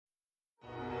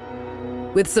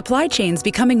With supply chains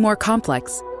becoming more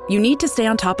complex, you need to stay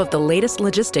on top of the latest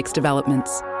logistics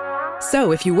developments.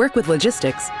 So if you work with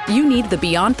logistics, you need the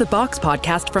Beyond the Box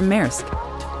podcast from Maersk.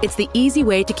 It's the easy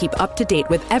way to keep up to date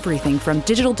with everything from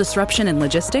digital disruption in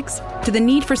logistics to the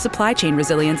need for supply chain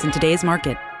resilience in today's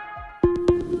market.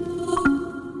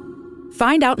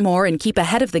 Find out more and keep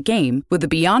ahead of the game with the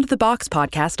Beyond the Box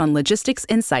podcast on logistics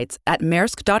insights at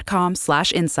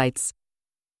maersk.com/insights.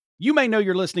 You may know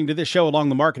you're listening to this show along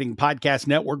the Marketing Podcast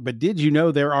Network, but did you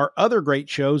know there are other great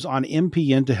shows on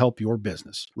MPN to help your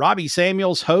business? Robbie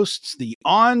Samuels hosts the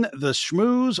On the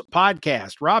Schmooze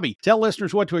podcast. Robbie, tell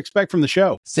listeners what to expect from the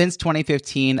show. Since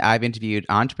 2015, I've interviewed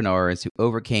entrepreneurs who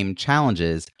overcame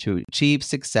challenges to achieve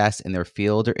success in their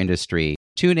field or industry.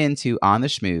 Tune in to On the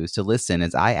Schmooze to listen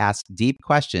as I ask deep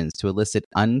questions to elicit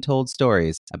untold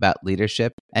stories about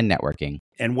leadership and networking.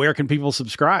 And where can people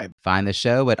subscribe? Find the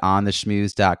show at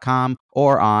ontheschmooze.com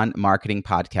or on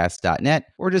marketingpodcast.net,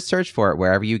 or just search for it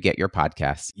wherever you get your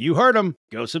podcasts. You heard them.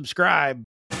 Go subscribe.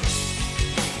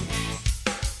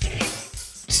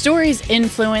 Stories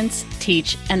influence,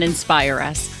 teach, and inspire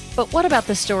us. But what about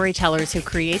the storytellers who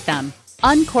create them?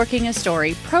 Uncorking a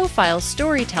Story profiles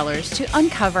storytellers to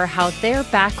uncover how their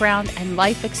background and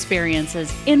life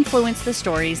experiences influence the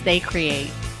stories they create.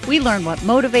 We learn what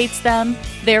motivates them,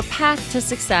 their path to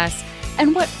success,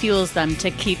 and what fuels them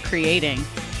to keep creating.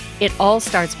 It all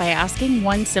starts by asking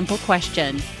one simple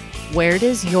question: where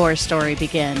does your story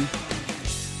begin?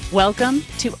 Welcome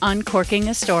to Uncorking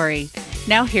a Story.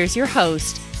 Now here's your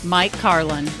host, Mike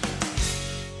Carlin.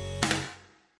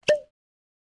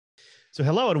 So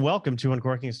hello and welcome to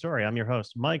Uncorking a Story. I'm your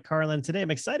host, Mike Carlin. Today,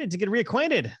 I'm excited to get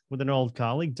reacquainted with an old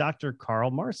colleague, Dr.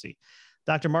 Carl Marcy.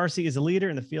 Dr. Marcy is a leader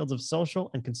in the fields of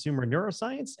social and consumer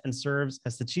neuroscience and serves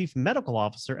as the Chief Medical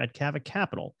Officer at Kavik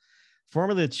Capital.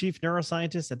 Formerly the Chief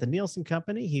Neuroscientist at the Nielsen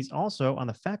Company, he's also on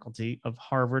the faculty of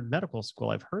Harvard Medical School.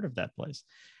 I've heard of that place.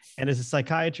 And is a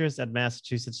psychiatrist at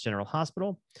Massachusetts General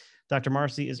Hospital. Dr.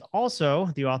 Marcy is also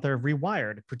the author of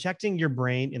Rewired, Protecting Your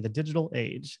Brain in the Digital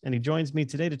Age. And he joins me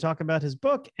today to talk about his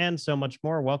book and so much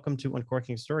more. Welcome to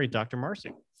Uncorking Story, Dr.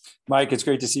 Marcy. Mike, it's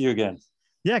great to see you again.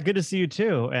 Yeah, good to see you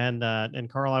too. And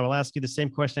Carl, I will ask you the same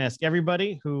question I ask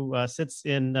everybody who sits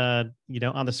in, on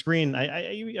the screen.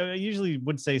 I usually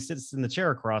would say sits in the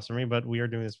chair across from me, but we are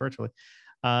doing this virtually.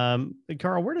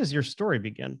 Carl, where does your story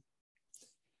begin?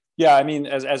 Yeah, I mean,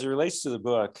 as it relates to the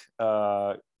book,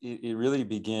 it really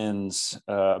begins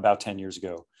about 10 years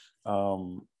ago,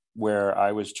 where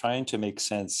I was trying to make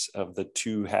sense of the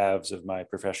two halves of my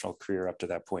professional career up to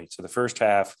that point. So the first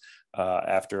half,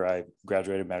 after I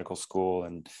graduated medical school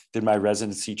and did my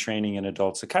residency training in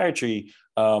adult psychiatry,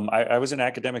 I was an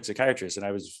academic psychiatrist, and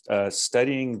I was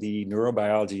studying the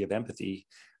neurobiology of empathy,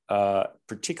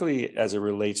 particularly as it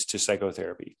relates to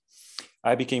psychotherapy.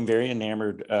 I became very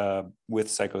enamored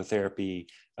with psychotherapy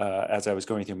as I was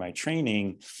going through my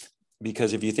training,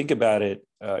 because if you think about it,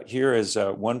 here is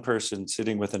one person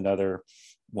sitting with another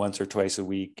once or twice a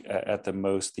week at the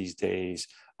most these days,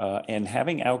 and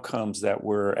having outcomes that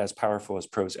were as powerful as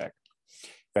Prozac,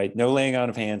 right? No laying on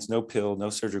of hands, no pill,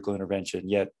 no surgical intervention,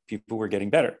 yet people were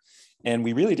getting better. And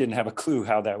we really didn't have a clue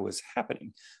how that was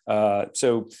happening.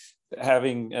 So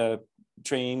having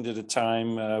trained at a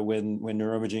time when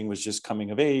neuroimaging was just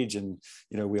coming of age, and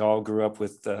we all grew up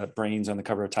with brains on the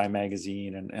cover of Time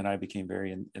magazine, and I became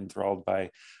very enthralled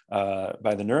by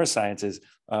the neurosciences.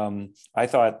 I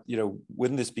thought,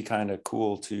 wouldn't this be kind of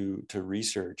cool to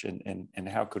research, and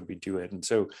how could we do it? And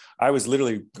so I was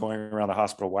literally going around the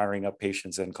hospital wiring up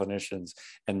patients and clinicians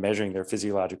and measuring their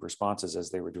physiologic responses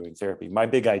as they were doing therapy. My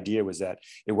big idea was that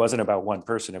it wasn't about one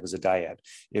person, it was a dyad.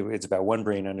 It's about one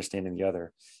brain understanding the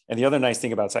other. And the other nice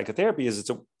thing about psychotherapy is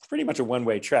it's pretty much a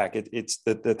one-way track. It's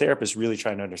the therapist really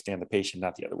trying to understand the patient,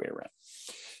 not the other way around.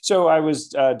 So I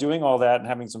was doing all that and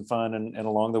having some fun, and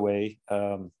along the way,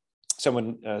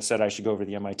 someone said I should go over to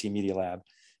the MIT Media Lab,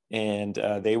 and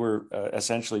they were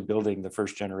essentially building the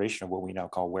first generation of what we now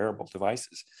call wearable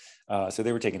devices. So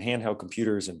they were taking handheld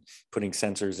computers and putting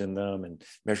sensors in them and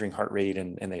measuring heart rate,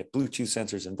 and they had Bluetooth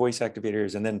sensors and voice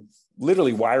activators, and then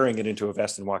literally wiring it into a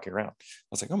vest and walking around.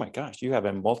 I was like, oh my gosh, you have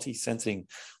a multi-sensing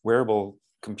wearable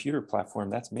computer platform.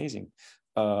 That's amazing.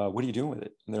 What are you doing with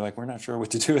it? And they're like, we're not sure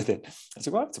what to do with it. I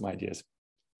said, well, I have some ideas.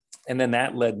 And then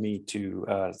that led me to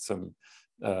an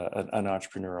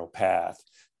entrepreneurial path.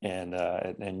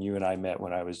 And you and I met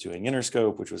when I was doing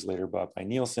Interscope, which was later bought by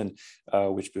Nielsen,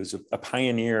 which was a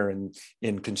pioneer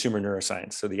in consumer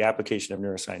neuroscience. So the application of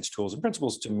neuroscience tools and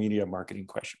principles to media marketing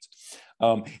questions.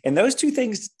 And those two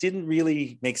things didn't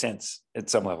really make sense at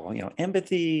some level,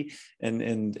 empathy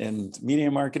and media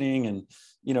marketing.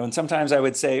 And sometimes I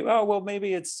would say, oh, well,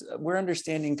 maybe we're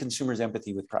understanding consumers'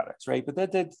 empathy with products, right?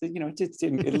 But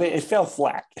it fell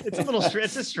flat.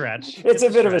 It's a stretch. It's a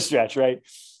bit of a stretch, right?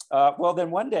 Well,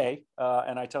 then one day,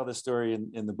 and I tell this story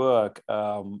in the book,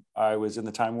 I was in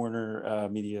the Time Warner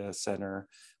Media Center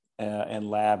and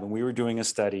lab, and we were doing a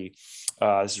study.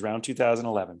 This is around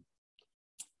 2011.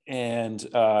 And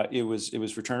it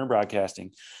was for Turner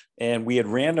Broadcasting. And we had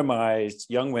randomized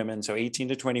young women, so 18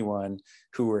 to 21,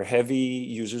 who were heavy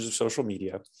users of social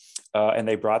media. And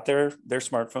they brought their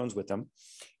smartphones with them.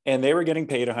 And they were getting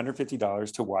paid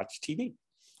 $150 to watch TV.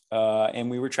 And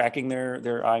we were tracking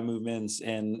their eye movements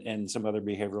and some other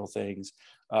behavioral things.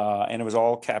 And it was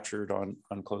all captured on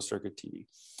closed circuit TV.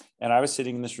 And I was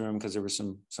sitting in this room because there was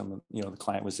some, the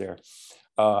client was there.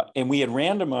 And we had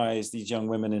randomized these young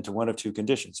women into one of two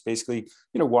conditions. Basically,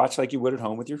 watch like you would at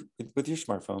home with your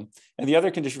smartphone. And the other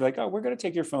condition, like, oh, we're going to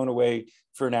take your phone away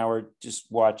for an hour, just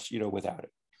watch, without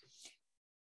it.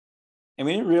 And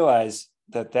we didn't realize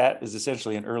that is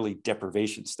essentially an early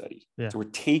deprivation study. Yeah. So we're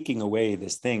taking away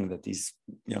this thing that these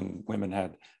young women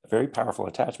had a very powerful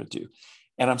attachment to.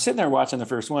 And I'm sitting there watching the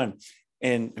first one,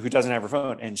 and who doesn't have her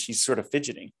phone, and she's sort of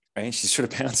fidgeting, right? She's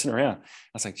sort of bouncing around.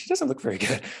 I was like, she doesn't look very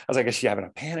good. I was like, is she having a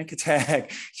panic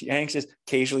attack? She anxious?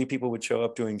 Occasionally people would show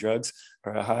up doing drugs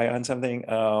or a high on something.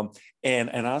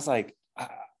 And I was like,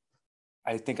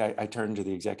 I think I turned to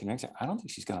the executive and I said, I don't think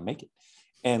she's going to make it.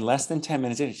 And less than 10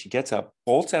 minutes in, she gets up,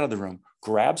 bolts out of the room,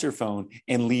 grabs her phone,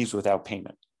 and leaves without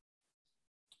payment.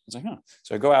 I was like, huh.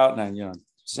 So I go out and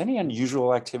is any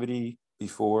unusual activity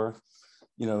before,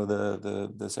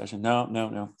 the session? No.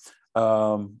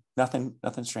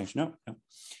 Nothing strange. No.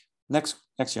 Next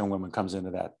young woman comes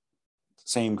into that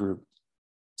same group,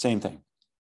 same thing.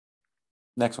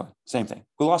 Next one, same thing.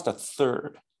 We lost a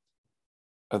third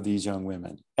of these young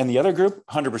women, and the other group,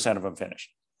 100% of them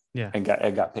finished. Yeah, and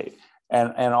got paid.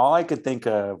 And all I could think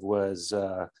of was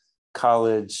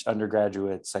college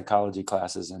undergraduate psychology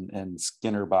classes and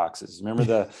Skinner boxes. Remember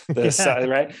the yeah,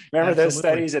 right? Remember absolutely. Those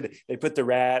studies that they put the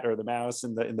rat or the mouse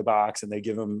in the box and they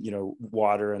give them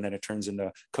water, and then it turns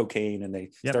into cocaine, and they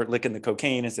start licking the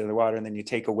cocaine instead of the water, and then you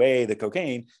take away the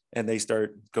cocaine and they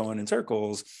start going in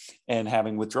circles and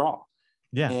having withdrawal.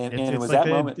 Yeah, and it was like that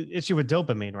moment. Issue with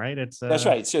dopamine, right? That's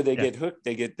right. So they get hooked.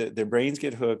 They get their brains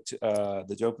get hooked.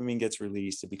 The dopamine gets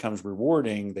released. It becomes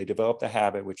rewarding. They develop the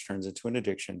habit, which turns into an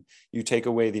addiction. You take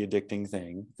away the addicting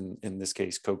thing, in this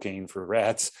case, cocaine for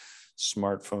rats,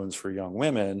 smartphones for young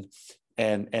women,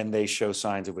 and they show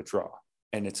signs of withdrawal.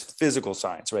 And it's physical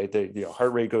signs, right?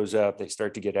 Heart rate goes up. They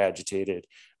start to get agitated,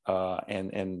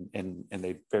 and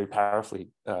they very powerfully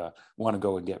want to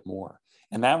go and get more.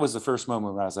 And that was the first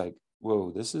moment where I was like,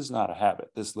 whoa, this is not a habit.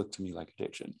 This looked to me like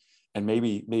addiction. And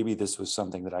maybe this was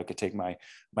something that I could take my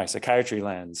psychiatry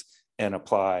lens and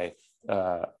apply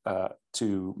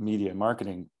to media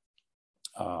marketing.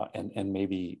 And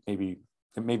maybe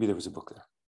there was a book there.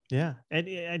 Yeah. And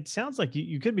it sounds like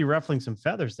you could be ruffling some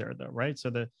feathers there though, right?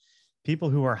 So the people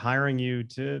who are hiring you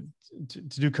to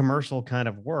do commercial kind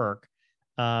of work,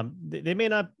 they may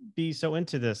not be so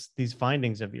into these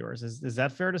findings of yours. Is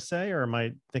that fair to say, or am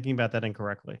I thinking about that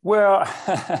incorrectly? Well,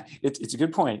 it's a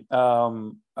good point.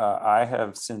 I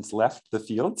have since left the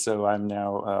field, so I'm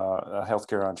now a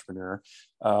healthcare entrepreneur.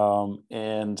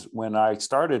 And when I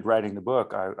started writing the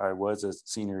book, I was a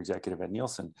senior executive at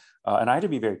Nielsen, and I had to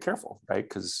be very careful, right?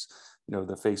 Because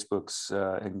the Facebooks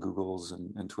and Googles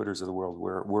and Twitters of the world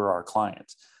were our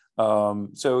clients.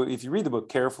 So if you read the book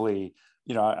carefully,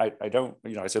 I don't,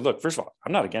 I said, look, first of all,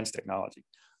 I'm not against technology,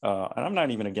 and I'm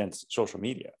not even against social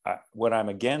media. What I'm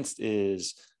against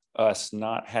is us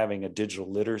not having a digital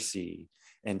literacy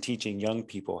and teaching young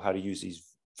people how to use these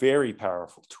very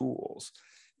powerful tools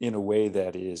in a way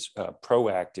that is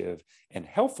proactive and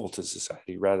helpful to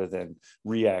society rather than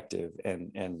reactive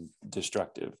and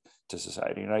destructive to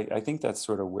society. And I think that's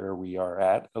sort of where we are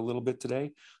at a little bit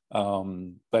today.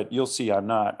 But you'll see, I'm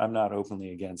not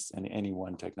openly against any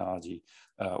one technology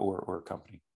or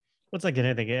company. Well, it's like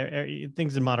anything.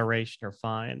 Things in moderation are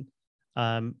fine.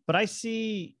 But I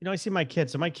see my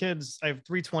kids. So my kids, I have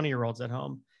 3 20-year-olds at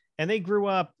home, and they grew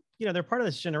up, they're part of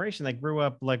this generation that grew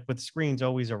up like with screens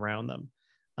always around them.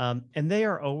 And they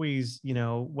are always,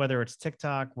 whether it's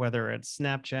TikTok, whether it's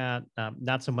Snapchat,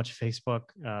 not so much Facebook,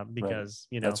 because,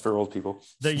 right. That's for old people.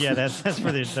 That's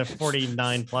for the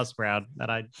 49 plus crowd that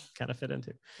I kind of fit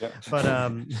into. Yeah. But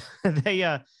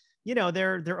they,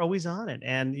 they're always on it.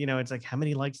 And, it's like, how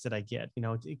many likes did I get?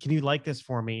 Can you like this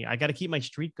for me? I got to keep my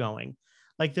streak going.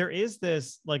 Like there is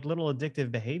this like little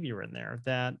addictive behavior in there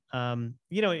that,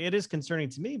 it is concerning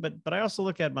to me, but I also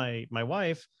look at my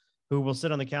wife, who will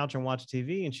sit on the couch and watch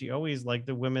TV. And she always, like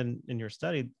the women in your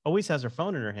study, always has her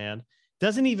phone in her hand,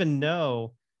 doesn't even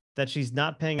know that she's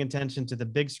not paying attention to the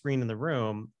big screen in the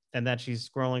room and that she's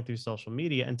scrolling through social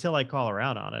media until I call her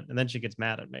out on it. And then she gets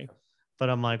mad at me. But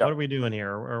I'm like, what are we doing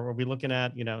here? Or are we looking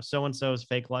at, so-and-so's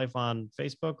fake life on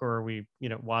Facebook, or are we,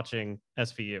 watching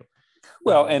SVU?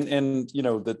 Well, and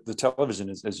the television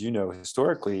is, as you know,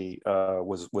 historically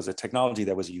was a technology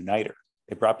that was a uniter.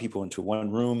 It brought people into one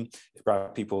room. It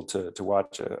brought people to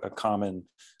watch a common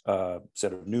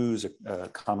set of news, a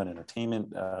common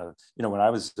entertainment. When I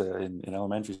was in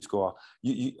elementary school,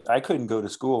 I couldn't go to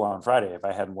school on Friday if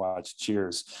I hadn't watched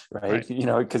Cheers, right?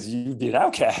 Because you'd be an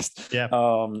outcast. Yeah.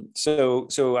 So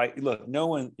look, no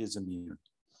one is immune.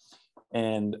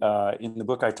 And in the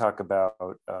book, I talk about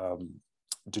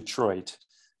Detroit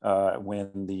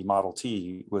when the Model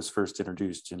T was first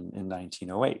introduced in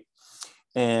 1908.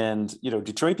 And,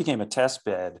 Detroit became a test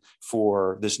bed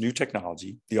for this new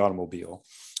technology, the automobile,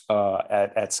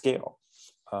 at scale.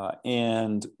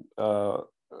 And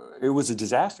it was a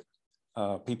disaster.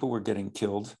 People were getting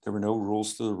killed. There were no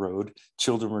rules to the road.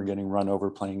 Children were getting run over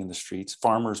playing in the streets.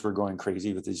 Farmers were going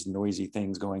crazy with these noisy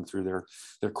things going through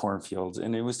their cornfields.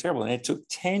 And it was terrible. And it took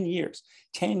 10 years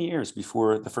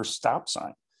before the first stop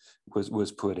sign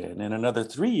was put in, and another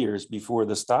 3 years before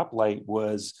the stoplight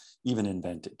was even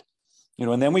invented.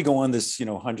 And then we go on this,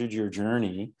 100-year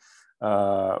journey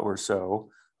or so,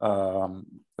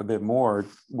 a bit more,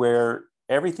 where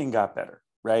everything got better,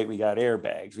 right? We got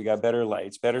airbags, we got better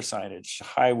lights, better signage,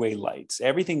 highway lights.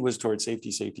 Everything was towards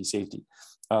safety.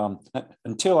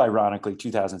 Until ironically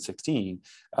 2016,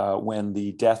 when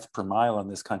the death per mile in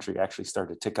this country actually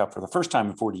started to tick up for the first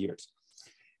time in 40 years.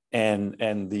 And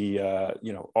the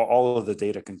all of the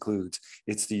data concludes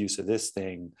it's the use of this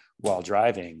thing while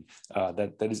driving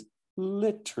that is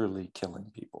literally killing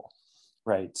people,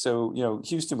 right? So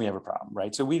Houston, we have a problem,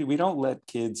 right? So we don't let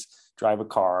kids drive a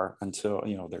car until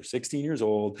they're 16 years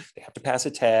old. They have to pass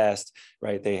a test,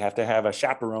 right? They have to have a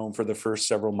chaperone for the first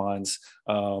several months,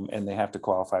 and they have to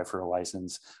qualify for a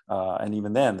license. And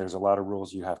even then, there's a lot of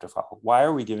rules you have to follow. Why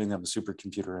are we giving them a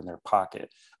supercomputer in their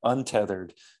pocket,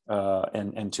 untethered,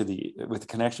 and with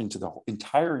connection to the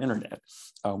entire internet,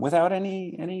 without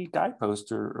any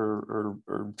guideposts or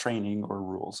training or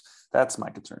rules? That's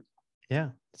my concern.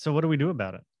 Yeah. So what do we do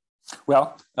about it?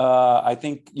 Well, I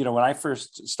think, when I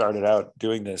first started out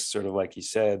doing this, sort of like you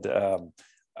said,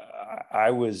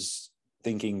 I was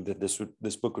thinking that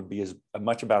this book would be as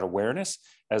much about awareness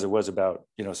as it was about,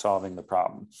 solving the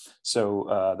problem.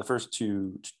 So the first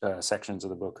two sections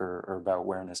of the book are about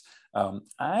awareness.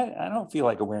 I don't feel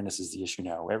like awareness is the issue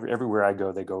now. Everywhere I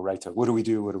go, they go right to what do we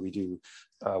do? What do we do?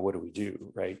 What do we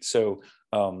do? Right. So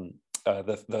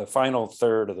the final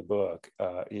third of the book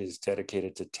is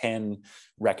dedicated to 10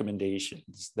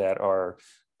 recommendations that are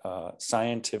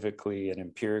scientifically and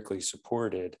empirically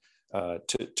supported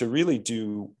to really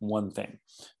do one thing,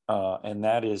 and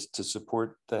that is to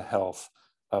support the health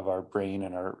of our brain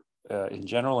and our in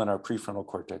general and our prefrontal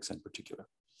cortex in particular.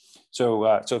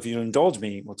 So if you indulge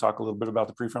me, we'll talk a little bit about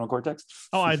the prefrontal cortex.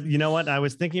 Oh, you know what? I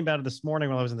was thinking about it this morning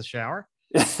while I was in the shower.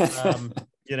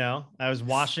 I was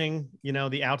washing,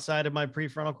 the outside of my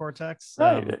prefrontal cortex.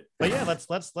 Right. But yeah,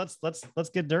 let's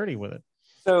get dirty with it.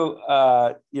 So,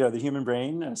 the human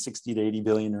brain, 60 to 80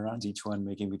 billion neurons, each one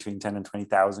making between 10 and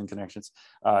 20,000 connections.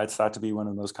 It's thought to be one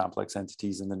of the most complex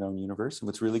entities in the known universe. And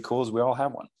what's really cool is we all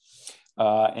have one.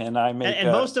 And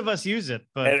most of us use it,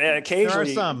 but and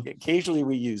occasionally, there are some. Occasionally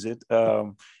we use it.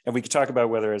 And we could talk about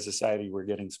whether as a society we're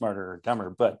getting smarter or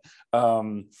dumber, but,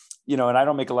 and I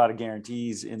don't make a lot of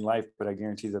guarantees in life, but I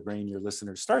guarantee the brain your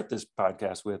listeners start this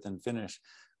podcast with and finish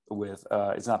with,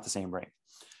 it's not the same brain.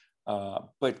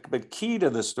 But key to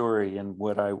the story and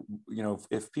what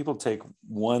if people take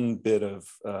one bit of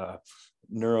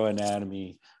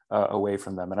neuroanatomy away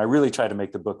from them, and I really try to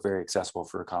make the book very accessible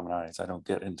for a common audience. I don't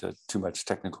get into too much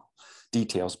technical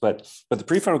details, but the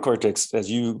prefrontal cortex,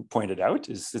 as you pointed out,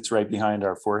 it's right behind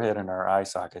our forehead and our eye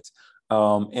sockets,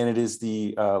 and it is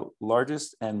the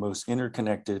largest and most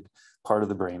interconnected part of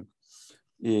the brain.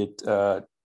 It,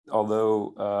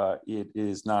 although it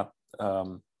is not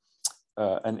an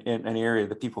area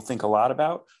that people think a lot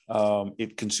about.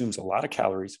 It consumes a lot of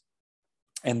calories.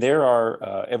 And there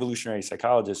are evolutionary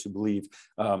psychologists who believe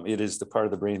it is the part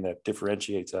of the brain that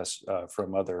differentiates us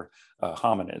from other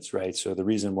hominids, right? So the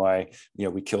reason why,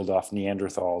 we killed off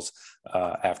Neanderthals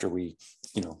after we,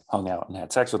 hung out and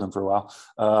had sex with them for a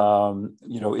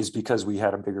while, is because we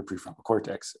had a bigger prefrontal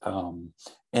cortex. And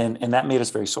that made us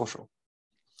very social.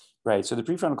 Right. So the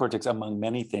prefrontal cortex, among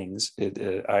many things,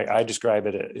 I describe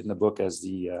it in the book as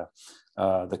the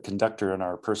conductor in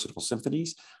our personal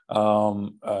symphonies.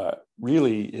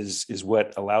 Really is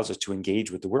what allows us to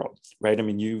engage with the world. Right. I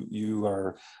mean, you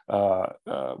are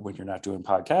when you're not doing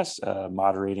podcasts,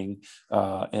 moderating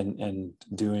and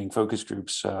doing focus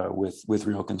groups with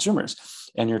real consumers,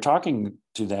 and you're talking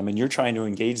to them and you're trying to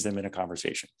engage them in a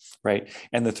conversation. Right.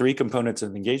 And the three components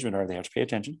of engagement are they have to pay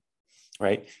attention.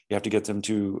 Right. You have to get them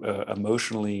to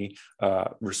emotionally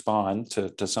respond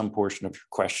to some portion of your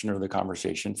question or the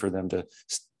conversation for them to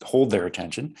hold their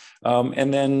attention.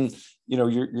 And then,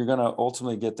 you're going to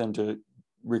ultimately get them to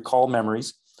recall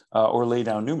memories or lay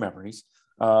down new memories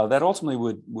that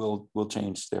ultimately will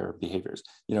change their behaviors.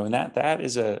 And that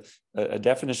is a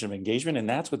definition of engagement. And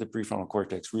that's what the prefrontal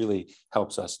cortex really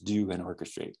helps us do and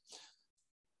orchestrate.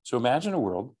 So imagine a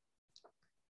world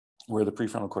where the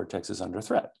prefrontal cortex is under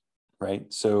threat.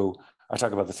 Right. So I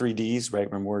talk about the 3 Ds, right?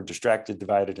 When we're distracted,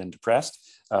 divided, and depressed,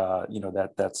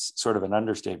 that's sort of an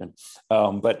understatement.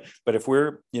 But if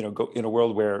we're, go in a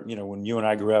world where, when you and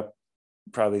I grew up,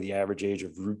 probably the average age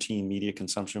of routine media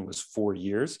consumption was 4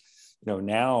 years.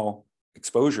 Now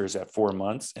exposure is at 4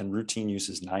 months and routine use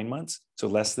is 9 months. So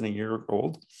less than a year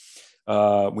old.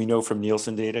 We know from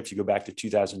Nielsen data, if you go back to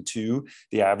 2002,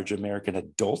 the average American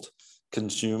adult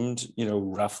consumed,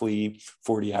 roughly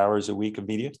 40 hours a week of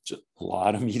media. It's a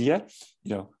lot of media.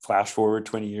 Flash forward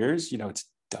 20 years, it's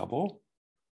double.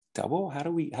 How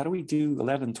do we do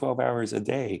 11, 12 hours a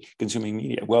day consuming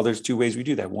media? Well, there's 2 ways we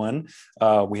do that. One,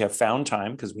 we have found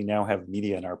time because we now have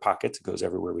media in our pockets. It goes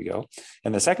everywhere we go.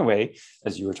 And the second way,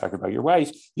 as you were talking about your wife,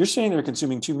 you're sitting there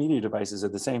consuming 2 media devices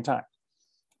at the same time,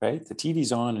 right? The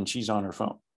TV's on and she's on her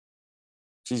phone.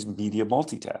 She's media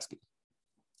multitasking.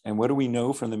 And what do we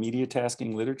know from the media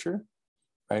tasking literature,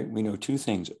 right? We know 2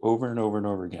 things over and over and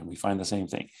over again. We find the same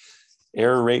thing.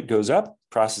 Error rate goes up,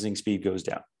 processing speed goes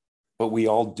down, but we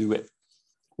all do it.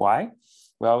 Why?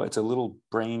 Well, it's a little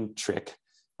brain trick,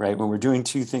 right? When we're doing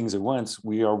 2 things at once,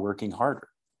 we are working harder.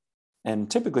 And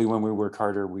typically when we work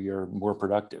harder, we are more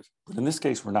productive. But in this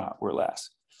case, we're not, we're less.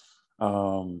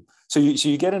 So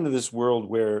you get into this world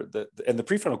where the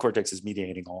prefrontal cortex is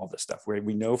mediating all of this stuff, where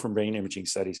we know from brain imaging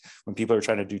studies, when people are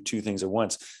trying to do 2 things at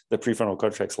once, the prefrontal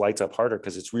cortex lights up harder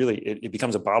because it's really, it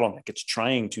becomes a bottleneck. It's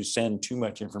trying to send too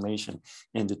much information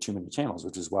into too many channels,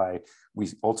 which is why we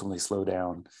ultimately slow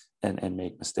down and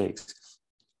make mistakes.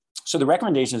 So the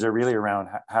recommendations are really around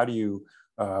how do you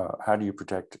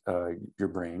protect your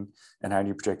brain and how do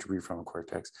you protect your prefrontal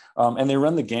cortex? And they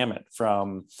run the gamut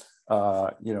from,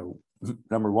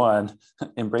 number one,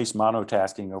 embrace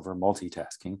monotasking over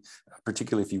multitasking,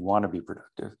 particularly if you want to be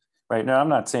productive. Right now, I'm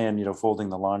not saying, folding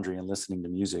the laundry and listening to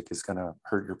music is going to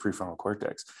hurt your prefrontal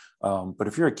cortex. But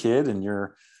if you're a kid and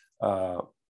you're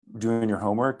doing your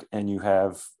homework and you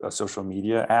have a social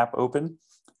media app open,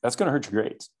 that's going to hurt your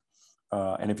grades.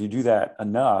 And if you do that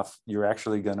enough, you're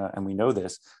actually going to, and we know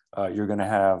this, you're going to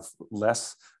have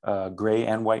less gray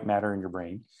and white matter in your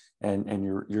brain. And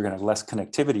you're going to have less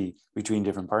connectivity between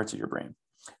different parts of your brain.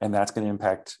 And that's going to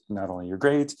impact not only your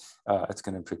grades, it's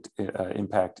going to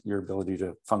impact your ability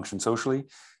to function socially.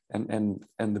 And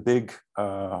the big,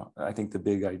 I think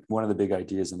one of the big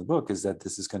ideas in the book is that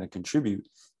this is going to contribute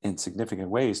in significant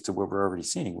ways to what we're already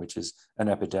seeing, which is an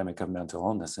epidemic of mental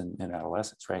illness in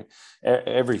adolescence, right?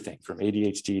 Everything from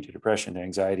ADHD to depression to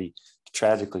anxiety,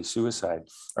 tragically suicide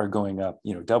are going up,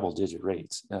 double-digit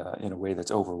rates in a way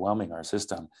that's overwhelming our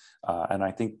system. And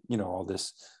I think, all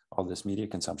this media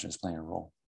consumption is playing a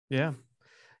role. Yeah.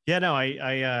 No,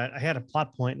 I had a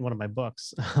plot point in one of my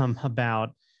books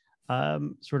about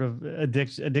sort of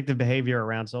addictive behavior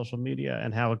around social media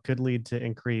and how it could lead to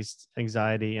increased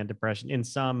anxiety and depression in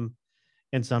some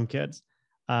kids.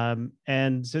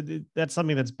 And so that's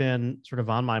something that's been sort of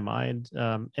on my mind,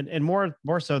 and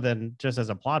more so than just as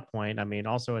a plot point. I mean,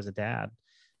 also as a dad,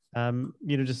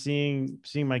 just seeing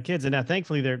my kids, and now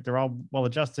thankfully they're all well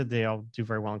adjusted. They all do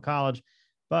very well in college,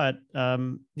 but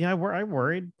I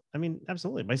worried. I mean,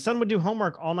 absolutely. My son would do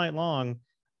homework all night long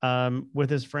with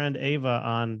his friend Ava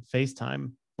on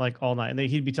FaceTime, like all night. And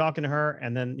he'd be talking to her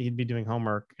and then he'd be doing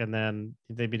homework and then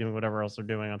they'd be doing whatever else they're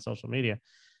doing on social media.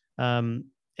 And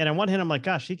on one hand, I'm like,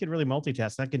 gosh, he could really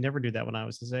multitask. I could never do that when I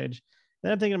was his age.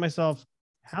 Then I'm thinking to myself,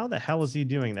 how the hell is he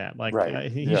doing that? Like,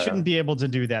 he shouldn't be able to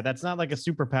do that. That's not like a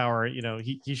superpower,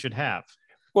 he should have.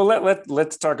 Well,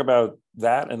 let's talk about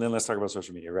that, and then let's talk about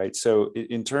social media, right? So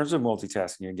in terms of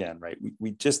multitasking, again, right,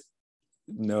 we just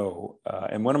know,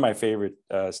 and one of my favorite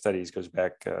studies goes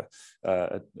back,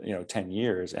 10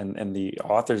 years, and the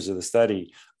authors of the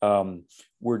study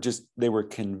they were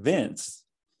convinced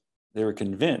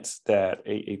that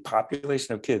a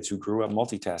population of kids who grew up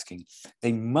multitasking,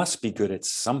 they must be good at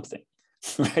something,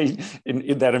 right?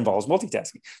 That involves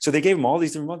multitasking. So they gave them all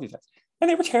these different multitasks, and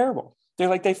they were terrible. They're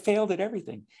like, they failed at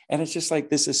everything. And it's just like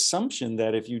this assumption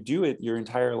that if you do it your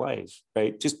entire life,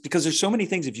 right? Just because there's so many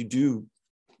things, if you do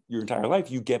your entire life,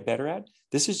 you get better at.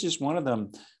 This is just one of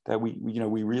them that we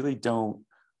really don't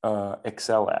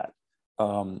excel at.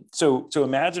 So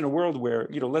imagine a world where,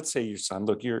 let's say your son,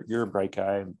 look, you're a bright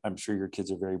guy. I'm sure your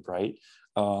kids are very bright,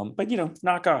 but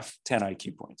knock off 10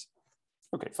 IQ points.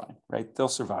 Okay, fine, right? They'll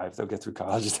survive. They'll get through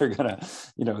college. They're gonna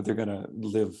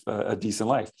live a decent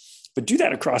life. But do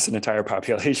that across an entire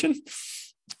population,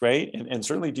 right? And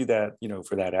certainly do that,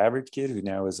 for that average kid who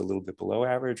now is a little bit below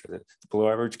average, or the below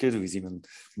average kid who's even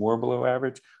more below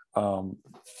average.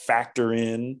 Factor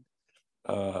in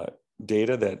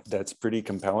data that's pretty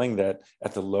compelling, that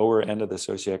at the lower end of the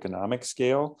socioeconomic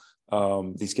scale,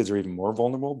 these kids are even more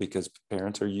vulnerable because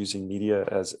parents are using media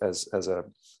as a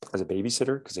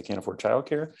babysitter because they can't afford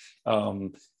childcare,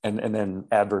 and then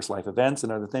adverse life events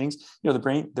and other things.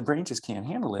 The brain just can't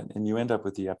handle it, and you end up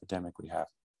with the epidemic we have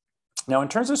now. In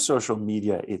terms of social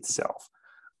media itself,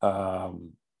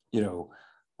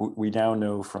 we now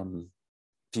know from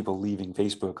people leaving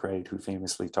Facebook, right, who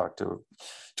famously talked to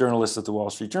journalists at the Wall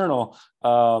Street Journal,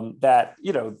 that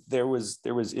there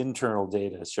was internal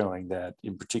data showing that,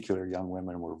 in particular, young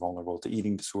women were vulnerable to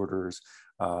eating disorders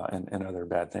and other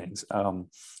bad things, and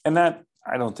that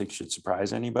I don't think should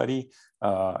surprise anybody.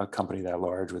 A company that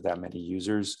large with that many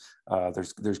users,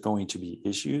 there's going to be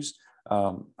issues.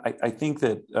 I think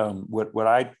that what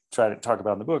I try to talk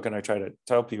about in the book, and I try to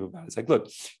tell people about, is like,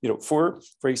 look, for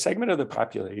a segment of the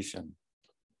population,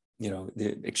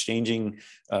 the exchanging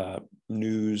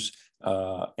news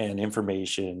and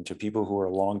information to people who are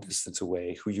a long distance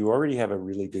away, who you already have a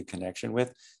really good connection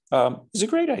with, is a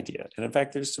great idea. And in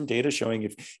fact, there's some data showing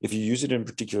if you use it in a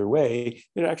particular way,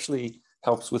 it actually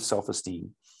helps with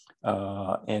self-esteem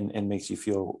and makes you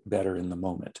feel better in the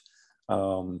moment.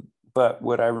 But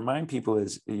what I remind people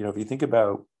is, if you think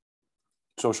about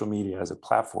social media as a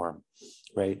platform,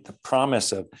 right, the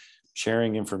promise of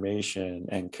sharing information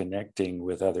and connecting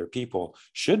with other people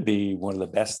should be one of the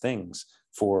best things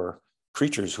for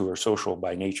creatures who are social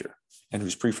by nature and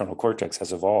whose prefrontal cortex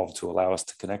has evolved to allow us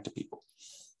to connect to people.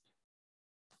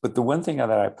 But the one thing that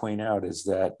I point out is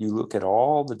that you look at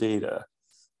all the data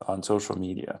on social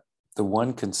media, the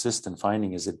one consistent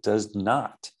finding is it does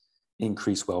not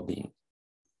increase well-being.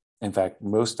 In fact,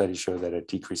 most studies show that it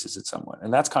decreases it somewhat.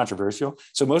 And that's controversial.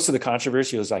 So most of the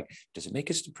controversy is like, does it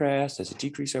make us depressed? Does it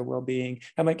decrease our well-being?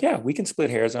 I'm like, yeah, we can split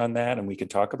hairs on that and we can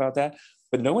talk about that.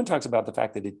 But no one talks about the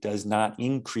fact that it does not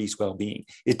increase well-being.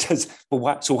 It does, but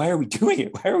what? So why are we doing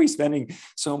it? Why are we spending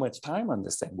so much time on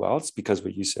this thing? Well, it's because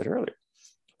what you said earlier,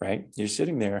 right? You're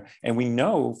sitting there, and we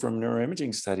know from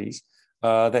neuroimaging studies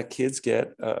that kids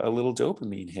get a little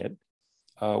dopamine hit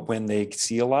when they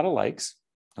see a lot of likes,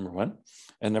 number one.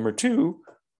 And number two,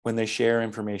 when they share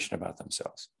information about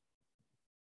themselves,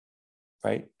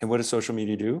 right? And what does social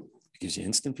media do? It gives you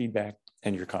instant feedback,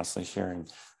 and you're constantly sharing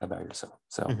about yourself.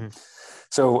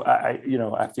 So,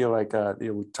 I feel like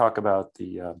we talk about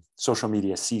the social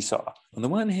media seesaw. On the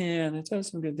one hand, it does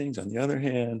some good things. On the other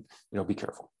hand, be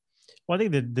careful. Well, I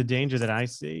think the danger that I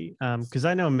see, because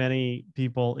I know many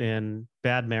people in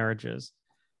bad marriages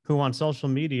who on social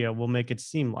media will make it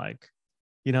seem like,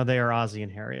 they are Ozzie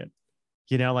and Harriet.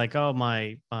 Like, oh,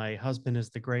 my husband is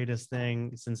the greatest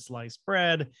thing since sliced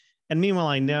bread. And meanwhile,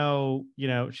 I know,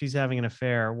 she's having an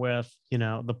affair with,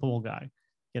 the pool guy.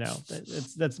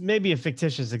 That's maybe a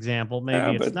fictitious example.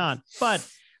 Maybe it's not. But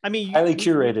I mean, highly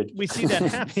curated. We see that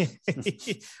happening.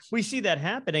 We see that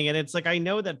happening. And it's like, I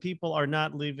know that people are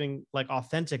not living like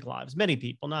authentic lives. Many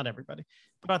people, not everybody,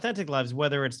 but authentic lives,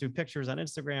 whether it's through pictures on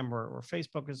Instagram or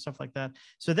Facebook and stuff like that.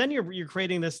 So then you're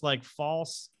creating this like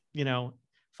false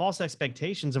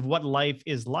expectations of what life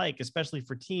is like, especially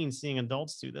for teens seeing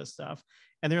adults do this stuff.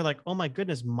 And they're like, oh my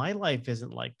goodness, my life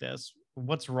isn't like this.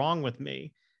 What's wrong with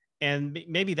me? And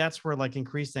maybe that's where like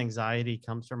increased anxiety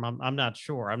comes from. I'm not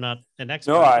sure. I'm not an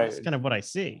expert. It's kind of what I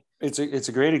see. It's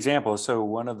a great example. So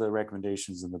one of the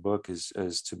recommendations in the book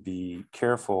is to be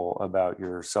careful about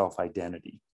your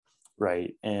self-identity,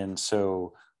 right? And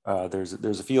so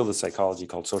there's a field of psychology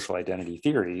called social identity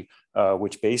theory,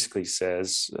 which basically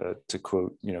says, to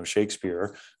quote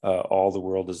Shakespeare, all the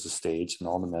world is a stage and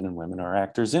all the men and women are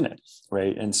actors in it,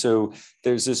 right? And so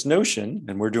there's this notion,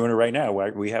 and we're doing it right now.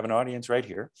 We have an audience right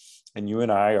here, and you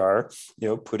and I are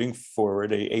putting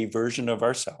forward a version of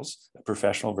ourselves, a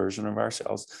professional version of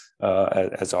ourselves,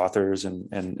 as authors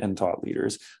and thought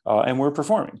leaders, and we're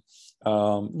performing.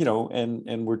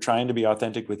 And we're trying to be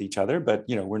authentic with each other, but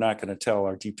we're not going to tell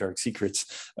our deep dark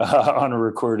secrets on a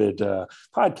recorded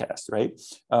podcast, right?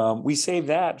 We save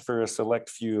that for a select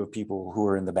few of people who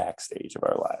are in the backstage of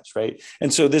our lives, right?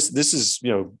 And so this is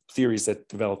theories that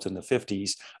developed in the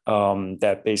 50s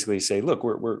that basically say, look,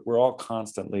 we're all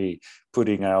constantly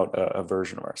putting out a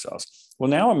version of ourselves. Well,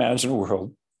 now imagine a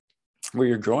world where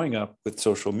you're growing up with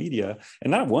social media,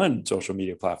 and not one social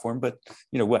media platform, but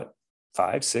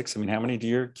 5, 6. I mean, how many do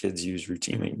your kids use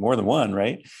routinely? More than one,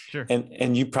 right? Sure. And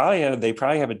they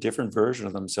probably have a different version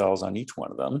of themselves on each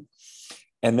one of them.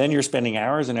 And then you're spending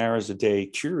hours and hours a day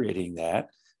curating that.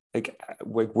 Like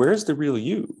where's the real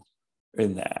you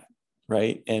in that?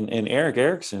 Right. And Erik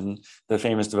Erikson, the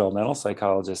famous developmental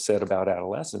psychologist, said about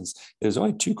adolescence, there's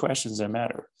only 2 questions that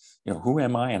matter. Who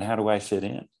am I and how do I fit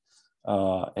in?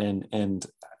 And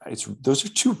those are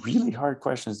 2 really hard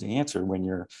questions to answer when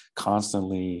you're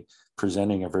constantly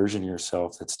presenting a version of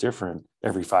yourself that's different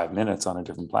every 5 minutes on a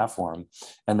different platform,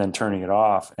 and then turning it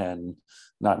off and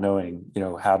not knowing,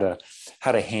 how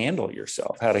to handle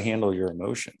yourself, how to handle your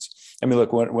emotions. I mean,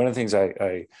 look, one of the things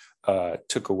I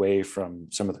took away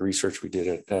from some of the research we did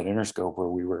at Interscope, where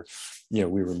we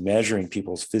were measuring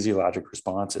people's physiologic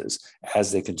responses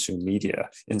as they consume media,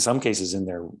 in some cases in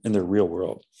their real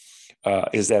world,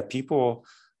 is that people,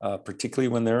 particularly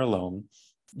when they're alone,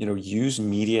 use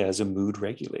media as a mood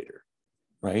regulator,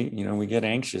 right? We get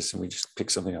anxious and we just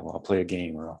pick something up. I'll play a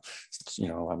game, or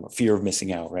I'm a fear of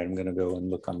missing out, right? I'm going to go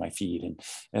and look on my feed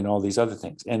and all these other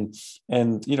things. And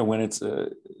when it's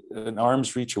an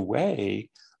arm's reach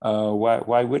away,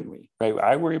 why wouldn't we, right?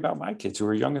 I worry about my kids who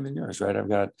are younger than yours, right? I've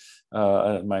got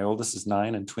my oldest is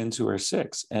 9 and twins who are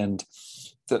 6, and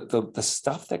the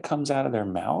stuff that comes out of their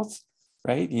mouth,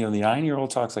 right? The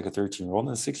 9-year-old talks like a 13-year-old,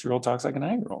 and the 6-year-old talks like a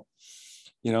 9-year-old.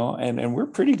 And we're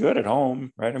pretty good at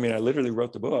home, right? I mean, I literally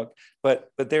wrote the book,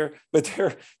 but they're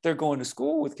going to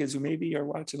school with kids who maybe are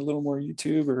watching a little more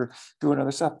YouTube or doing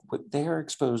other stuff, but they are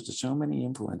exposed to so many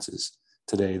influences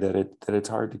today that it's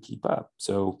hard to keep up.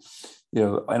 So,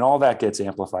 and all that gets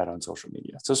amplified on social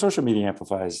media. So social media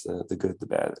amplifies the good, the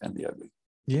bad, and the ugly.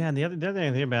 Yeah, and the other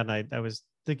thing about it, I was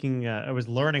thinking, I was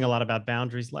learning a lot about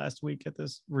boundaries last week at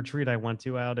this retreat I went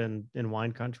to out in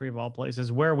wine country of all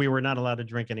places, where we were not allowed to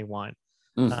drink any wine.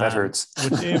 That hurts.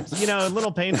 Which is, a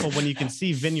little painful when you can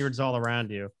see vineyards all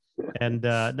around you. And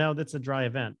no, that's a dry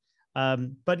event.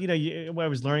 But I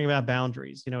was learning about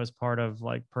boundaries, as part of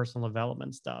like personal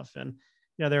development stuff. And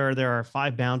there are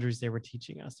 5 boundaries they were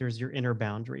teaching us. There's your inner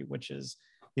boundary, which is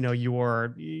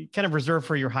you're kind of reserved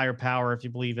for your higher power, if you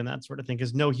believe in that sort of thing,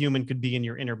 because no human could be in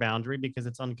your inner boundary because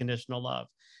it's unconditional love.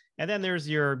 And then there's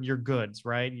your goods,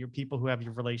 right? Your people who have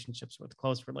your relationships with,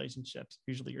 close relationships.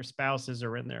 Usually your spouses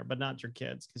are in there, but not your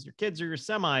kids, because your kids are your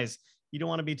semis. You don't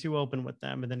want to be too open with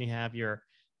them. And then you have your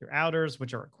outers,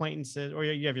 which are acquaintances, or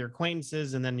you have your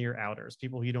acquaintances and then your outers,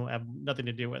 people who you don't have nothing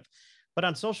to do with. But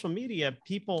on social media,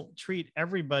 people treat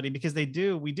everybody, because we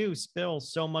do spill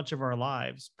so much of our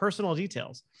lives, personal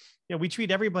details. We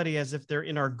treat everybody as if they're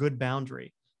in our good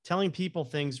boundary, telling people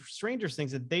things, strangers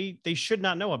things that they should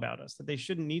not know about us, that they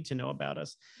shouldn't need to know about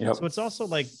us. Yep. So it's also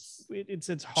like,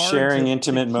 it's hard sharing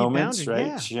intimate moments, right?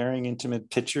 Yeah. Sharing intimate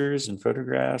pictures and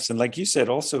photographs. And like you said,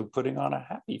 also putting on a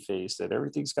happy face that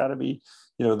everything's got to be,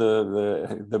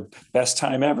 the best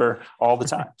time ever all the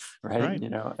time. Right.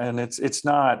 Right. And it's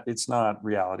not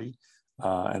reality,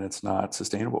 and it's not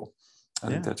sustainable. I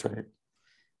think that's right.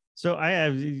 So I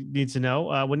need to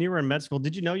know, when you were in med school,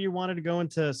 did you know you wanted to go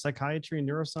into psychiatry and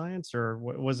neuroscience, or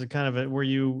was it kind of were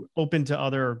you open to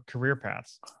other career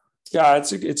paths? Yeah,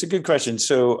 it's a good question.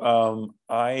 So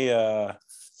I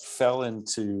fell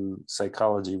into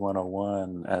Psychology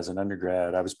 101 as an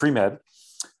undergrad. I was pre-med.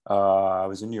 I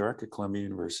was in New York at Columbia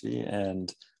University,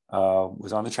 and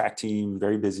was on the track team,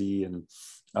 very busy, and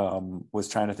was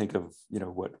trying to think of,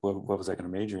 what was I going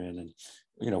to major in? And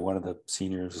one of the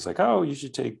seniors was like, "Oh, you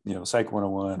should take, Psych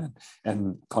 101."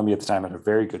 And Columbia at the time had a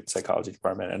very good psychology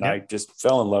department. And I just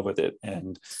fell in love with it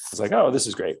and was like, "Oh, this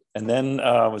is great." And then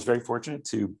I was very fortunate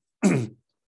to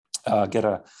get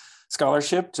a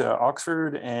scholarship to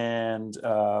Oxford and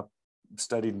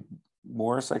studied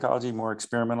more psychology, more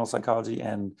experimental psychology,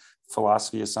 and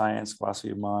philosophy of science,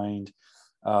 philosophy of mind,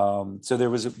 So there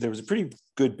was a pretty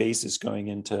good basis going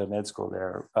into med school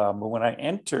there. But when I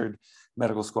entered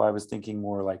medical school, I was thinking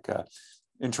more like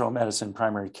internal medicine,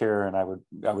 primary care, and I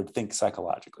would think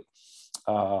psychologically.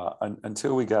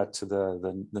 Until we got to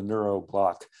the neuro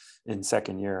block in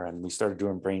second year, and we started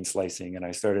doing brain slicing, and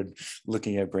I started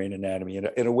looking at brain anatomy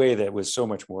in a way that was so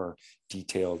much more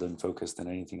detailed and focused than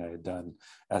anything I had done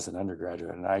as an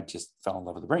undergraduate. And I just fell in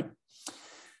love with the brain.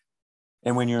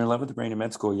 And when you're in love with the brain in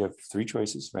med school, you have three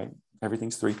choices, right?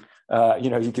 Everything's three.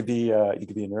 You could be a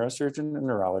neurosurgeon, a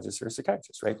neurologist, or a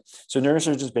psychiatrist, right? So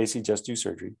neurosurgeons basically just do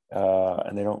surgery,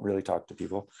 and they don't really talk to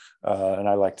people. And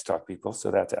I like to talk to people,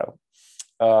 so that's out.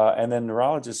 And then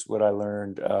neurologists, what I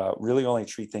learned, really only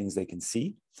treat things they can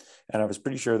see. And I was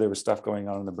pretty sure there was stuff going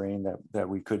on in the brain that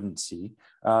we couldn't see.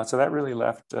 So that really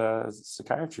left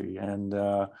psychiatry. And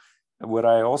what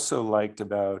I also liked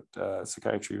about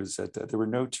psychiatry was that there were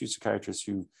no two psychiatrists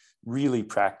who really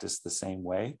practiced the same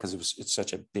way, because it's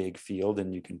such a big field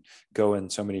and you can go in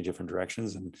so many different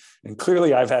directions. And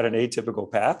clearly I've had an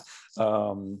atypical path,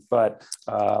 but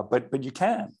you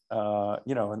can,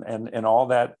 and all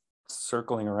that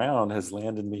circling around has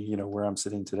landed me, where I'm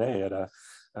sitting today at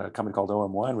a company called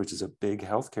OM1, which is a big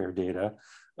healthcare data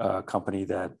company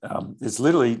that is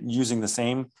literally using the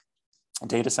same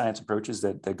data science approaches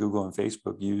that Google and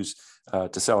Facebook use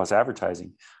to sell us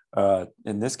advertising.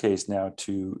 In this case now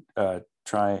to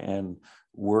try and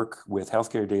work with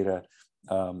healthcare data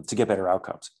to get better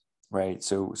outcomes, right?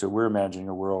 So we're imagining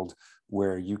a world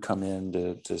where you come in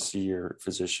to see your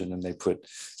physician and they put,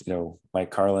 Mike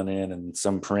Carlin in and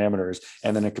some parameters,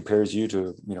 and then it compares you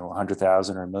to,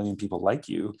 100,000 or 1 million people like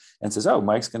you and says, oh,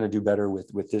 Mike's going to do better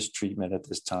with this treatment at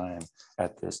this time,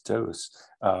 at this dose.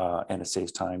 And it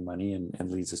saves time, money, and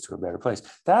leads us to a better place.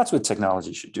 That's what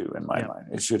technology should do in my mind.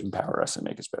 It should empower us and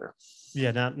make us better.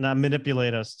 Yeah, not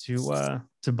manipulate us to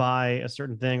buy a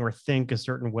certain thing or think a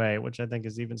certain way, which I think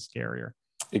is even scarier.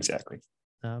 Exactly.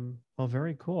 Well,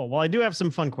 very cool. Well, I do have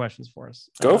some fun questions for us.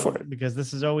 Go for it. Because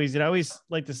this is always, I always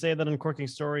like to say that Uncorking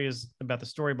Story is about the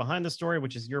story behind the story,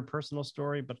 which is your personal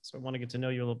story. But so I want to get to know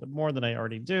you a little bit more than I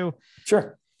already do.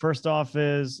 Sure. First off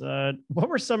is, what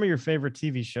were some of your favorite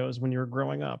TV shows when you were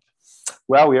growing up?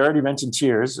 Well, we already mentioned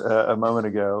Cheers a moment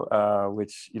ago,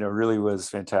 which, really was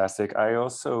fantastic. I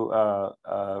also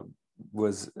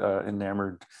was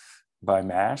enamored by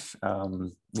MASH.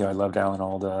 I loved Alan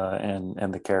Alda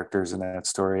and the characters in that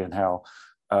story, and how,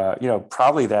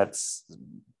 probably that's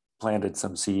planted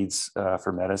some seeds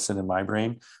for medicine in my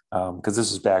brain. Because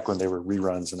this was back when they were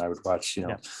reruns and I would watch,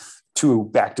 2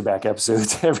 back-to-back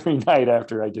episodes every night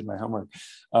after I did my homework.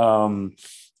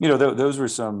 Those were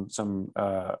some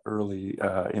early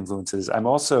influences. I'm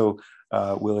also,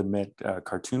 will admit,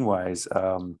 cartoon-wise,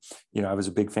 I was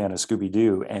a big fan of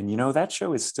Scooby-Doo, and that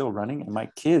show is still running, and my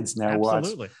kids now watch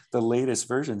the latest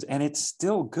versions, and it's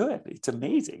still good. It's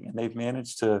amazing, and they've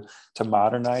managed to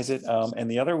modernize it.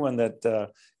 And the other one that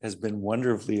has been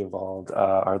wonderfully evolved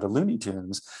are the Looney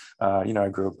Tunes. I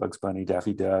grew up Bugs Bunny,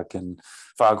 Daffy Duck, and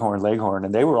Foghorn Leghorn,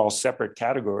 and they were all separate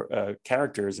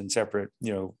characters and separate,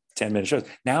 10-minute shows.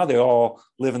 Now they all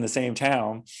live in the same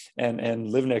town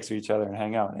and live next to each other and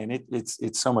hang out. And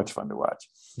it's so much fun to watch.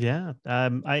 Yeah.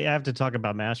 I have to talk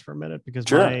about MASH for a minute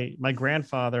because my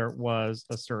grandfather was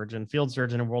a surgeon, field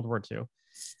surgeon in World War II.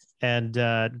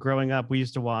 And growing up, we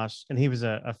used to watch, and he was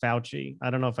a Fauci. I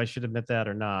don't know if I should admit that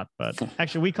or not, but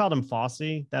actually we called him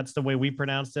Fossey. That's the way we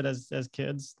pronounced it as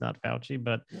kids, not Fauci,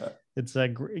 but it's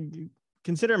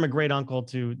consider him a great uncle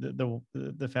to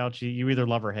the Fauci. You either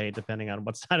love or hate, depending on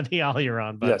what side of the aisle you're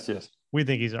on. But yes, we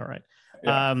think he's all right.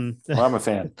 Yeah. Well, I'm a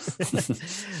fan.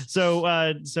 So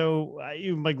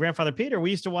my grandfather Peter, we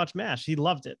used to watch MASH. He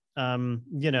loved it,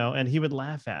 and he would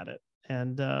laugh at it,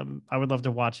 and I would love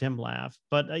to watch him laugh.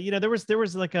 But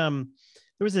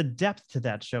there was a depth to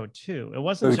that show too. It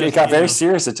wasn't. It got very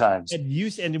serious at times.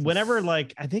 And whenever, I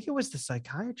think it was the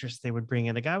psychiatrist they would bring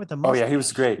in, the guy with the mustache. Oh yeah, he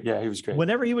was great. Yeah, he was great.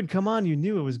 Whenever he would come on, you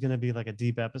knew it was going to be like a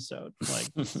deep episode.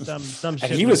 Like some shit.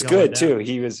 And he was good too.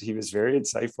 He was very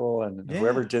insightful, and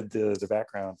whoever did the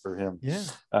background for him. Yeah.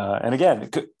 And again,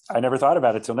 I never thought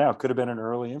about it till now. It could have been an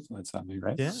early influence on me,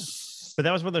 right? Yeah. But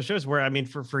that was one of those shows where,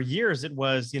 for years it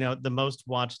was, the most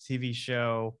watched TV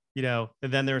show, and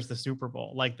then there's the Super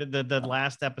Bowl, like the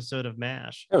last episode of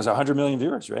MASH. It was 100 million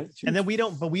viewers, right? Jeez. And then we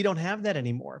don't have that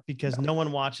anymore because no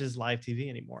one watches live TV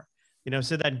anymore.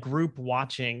 So that group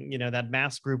watching, that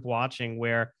mass group watching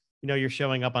where, you're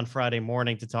showing up on Friday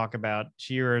morning to talk about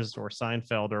Cheers or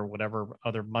Seinfeld or whatever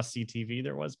other must-see TV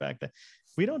there was back then.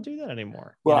 We don't do that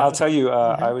anymore. Well, I'll tell you,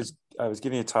 I was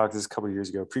giving a talk this a couple of years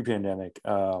ago, pre-pandemic,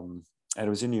 and it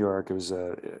was in New York. It was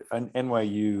an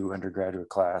NYU undergraduate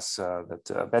class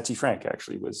that Betsy Frank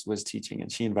actually was teaching,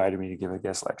 and she invited me to give a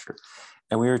guest lecture.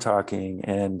 And we were talking,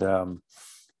 and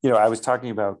I was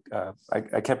talking about.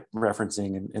 I kept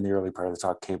referencing in the early part of the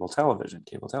talk cable television,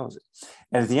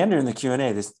 and at the end in the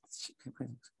Q&A,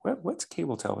 what's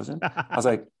cable television? I was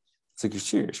like, you're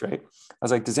serious, right? I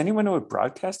was like, does anyone know what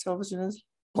broadcast television is?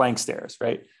 Blank stares,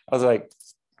 right? I was like,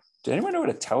 does anyone know what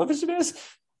a television is?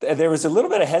 There was a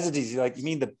little bit of hesitancy, like, you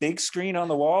mean the big screen on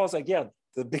the wall? I was like, yeah,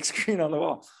 the big screen on the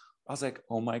wall. I was like,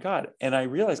 oh my God. And I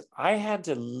realized I had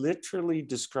to literally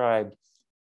describe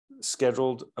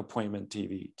scheduled appointment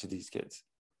TV to these kids.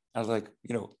 I was like,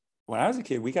 when I was a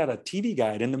kid, we got a TV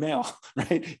guide in the mail,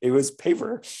 right? It was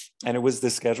paper, and it was the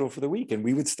schedule for the week. And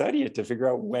we would study it to figure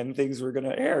out when things were going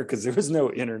to air, because there was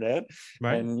no internet.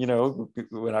 Right. And,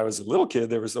 when I was a little kid,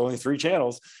 there was only 3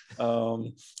 channels. Sure.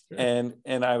 And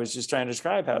I was just trying to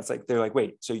describe how it's like, they're like,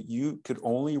 wait, so you could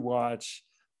only watch,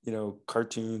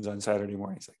 cartoons on Saturday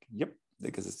mornings? Like, yep.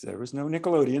 Because there was no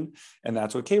Nickelodeon, and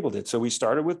that's what cable did. So we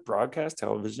started with broadcast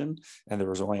television, and there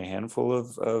was only a handful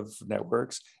of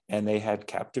networks, and they had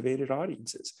captivated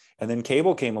audiences. And then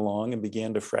cable came along and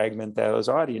began to fragment those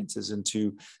audiences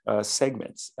into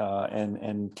segments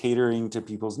and catering to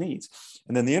people's needs.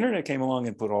 And then the internet came along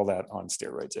and put all that on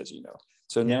steroids, as you know.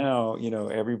 So now,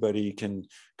 everybody can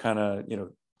kind of,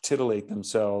 titillate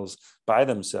themselves by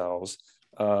themselves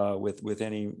with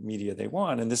any media they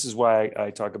want. And this is why I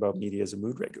talk about media as a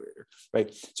mood regulator,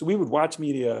 right? So we would watch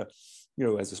media,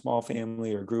 as a small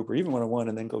family or group or even one-on-one,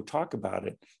 and then go talk about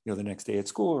it, the next day at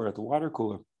school or at the water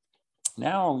cooler.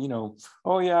 Now,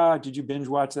 oh yeah, did you binge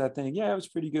watch that thing? Yeah, it was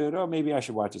pretty good. Oh, maybe I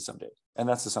should watch it someday. And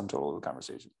that's the sum total of the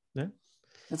conversation. Yeah.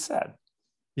 It's sad.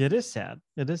 It is sad.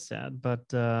 It is sad, but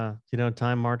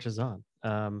time marches on.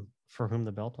 For whom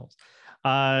the bell tolls.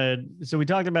 So we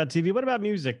talked about TV. What about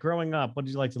music? Growing up, what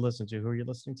did you like to listen to? Who are you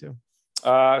listening to?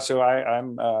 So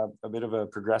I'm a bit of a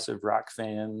progressive rock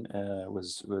fan.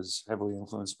 Was heavily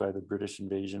influenced by the British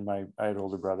invasion. I had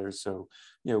older brothers, so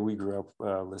we grew up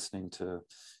listening to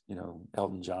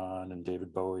Elton John and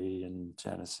David Bowie and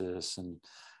Genesis and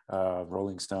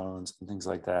Rolling Stones and things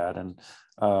like that. And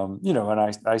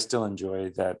and I still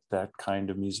enjoy that kind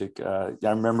of music. I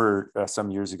remember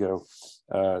some years ago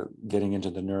getting into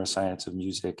the neuroscience of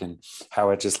music and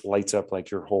how it just lights up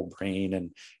like your whole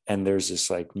brain, and there's this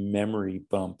like memory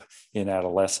bump in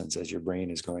adolescence as your brain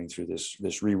is going through this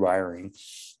rewiring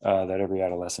that every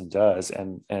adolescent does,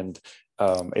 and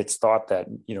it's thought that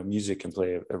music can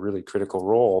play a really critical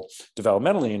role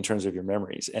developmentally in terms of your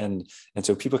memories, and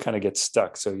so people kind of get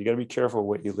stuck. So you got to be careful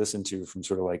what you listen to from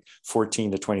sort of like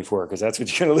 14 to 24, because that's what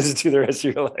you're going to listen to the rest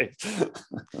of your life.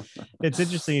 It's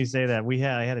interesting you say that.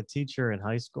 I had a teacher in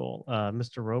high school,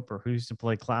 Mr. Roper, who used to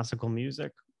play classical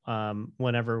music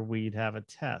whenever we'd have a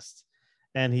test,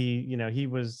 and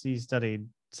he studied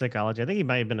psychology. I think he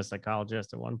might have been a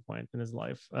psychologist at one point in his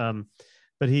life.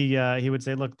 But he would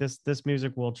say, look, this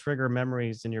music will trigger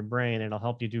memories in your brain. It'll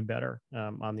help you do better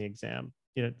on the exam,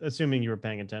 assuming you were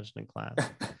paying attention in class.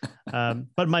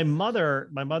 But my mother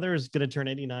is going to turn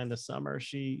 89 this summer.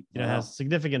 She has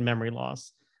significant memory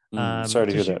loss. Sorry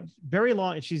to hear that. Very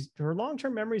long. Her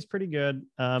long-term memory is pretty good.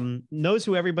 Knows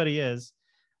who everybody is,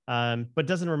 but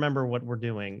doesn't remember what we're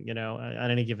doing,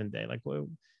 on any given day. Like,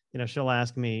 she'll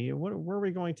ask me, where are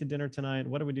we going to dinner tonight?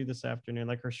 What do we do this afternoon?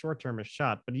 Like, her short term is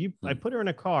shot. But I put her in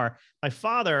a car. My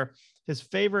father, his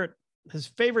favorite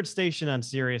station on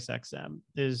Sirius XM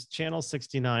is channel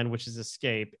 69, which is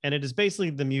Escape, and it is basically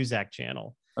the Muzak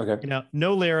channel. Okay.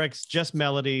 No lyrics, just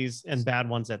melodies, and bad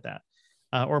ones at that,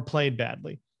 or played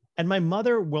badly. And my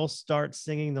mother will start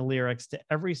singing the lyrics to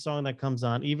every song that comes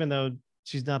on, even though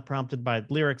she's not prompted by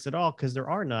lyrics at all, because there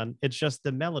are none. It's just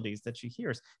the melodies that she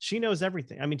hears. She knows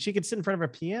everything. I mean, she could sit in front of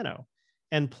a piano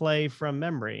and play from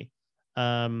memory.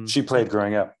 She played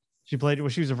growing up. She played. Well,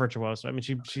 she was a virtuoso. I mean,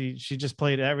 she just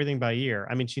played everything by ear.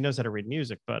 I mean, she knows how to read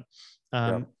music, but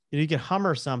you could hum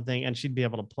her something and she'd be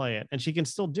able to play it, and she can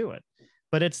still do it.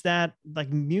 But it's that, like,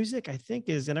 music, I think,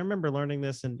 is, and I remember learning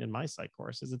this in my psych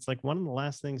courses, it's like one of the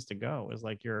last things to go is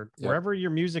like wherever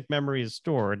your music memory is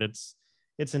stored, it's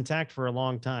intact for a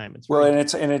long time.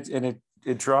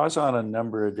 It draws on a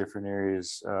number of different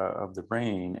areas of the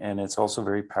brain, and it's also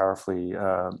very powerfully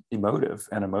emotive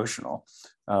and emotional.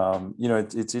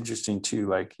 It's interesting too.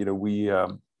 Like,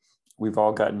 we've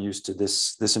all gotten used to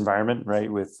this environment, right?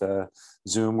 With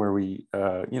Zoom, where we,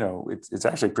 it's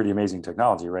actually pretty amazing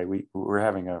technology, right? We're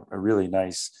having a really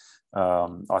nice,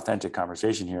 authentic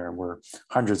conversation here, and we're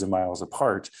hundreds of miles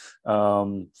apart.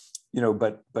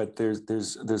 But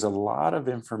there's a lot of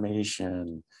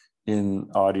information in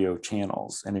audio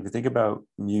channels. And if you think about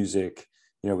music,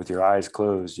 with your eyes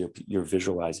closed, you're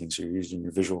visualizing. So you're using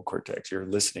your visual cortex, you're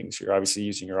listening. So you're obviously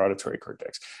using your auditory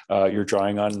cortex. You're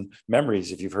drawing on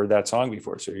memories if you've heard that song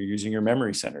before. So you're using your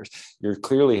memory centers. You're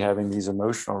clearly having these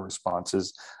emotional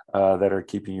responses that are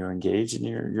keeping you engaged, and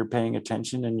you're paying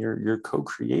attention, and you're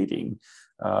co-creating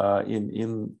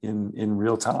in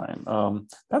real time.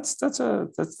 That's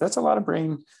a lot of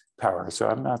brain power. So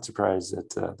I'm not surprised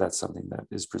that that's something that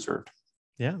is preserved.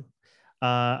 Yeah.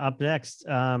 Up next,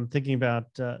 thinking about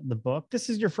the book. This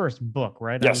is your first book,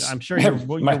 right? Yes. I'm sure you're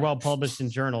well published in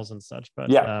journals and such,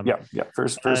 but yeah.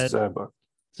 First book.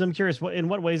 So I'm curious, in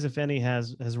what ways, if any,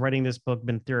 has writing this book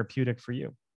been therapeutic for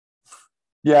you?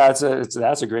 Yeah,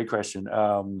 that's a great question.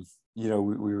 We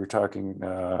were talking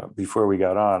before we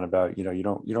got on about, you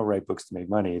don't write books to make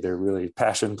money. They're really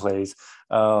passion plays.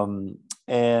 And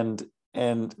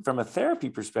from a therapy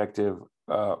perspective,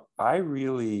 I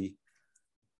really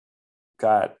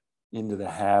got into the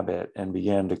habit and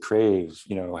began to crave,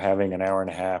 having an hour and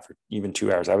a half or even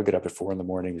 2 hours. I would get up at 4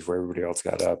 a.m. before everybody else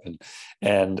got up.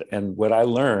 And what I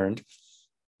learned,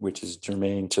 which is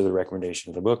germane to the recommendation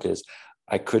of the book, is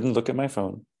I couldn't look at my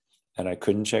phone and I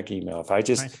couldn't check email. If I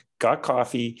just got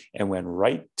coffee and went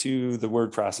right to the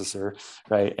word processor,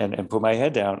 right, and put my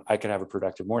head down, I could have a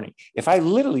productive morning. If I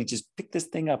literally just picked this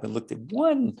thing up and looked at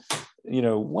one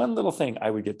little thing,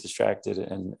 I would get distracted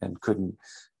and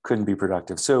couldn't be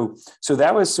productive. So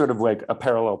that was sort of like a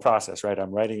parallel process, right?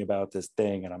 I'm writing about this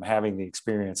thing and I'm having the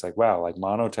experience like, wow, like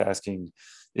monotasking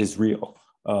is real.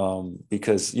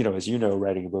 Because, as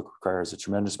writing a book requires a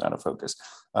tremendous amount of focus.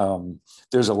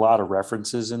 There's a lot of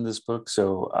references in this book.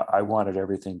 So I wanted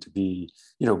everything to be,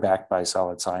 backed by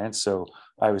solid science. So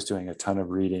I was doing a ton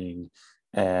of reading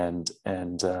and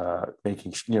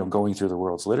making, going through the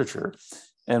world's literature.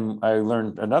 And I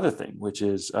learned another thing, which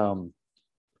is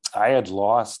I had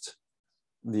lost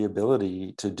the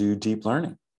ability to do deep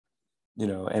learning.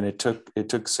 And it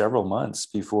took several months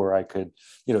before I could,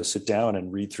 sit down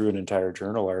and read through an entire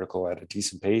journal article at a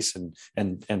decent pace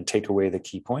and take away the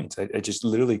key points. I just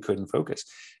literally couldn't focus.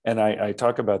 And I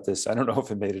talk about this. I don't know if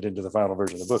it made it into the final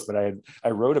version of the book, but I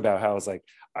wrote about how I was like,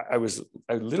 I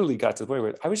literally got to the point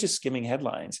where I was just skimming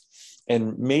headlines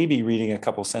and maybe reading a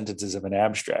couple sentences of an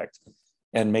abstract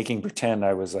and making pretend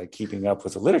I was like keeping up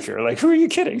with the literature. Like, who are you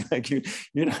kidding? Like you're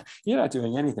not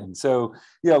doing anything. So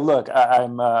look,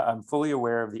 I'm fully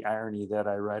aware of the irony that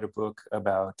I write a book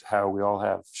about how we all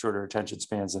have shorter attention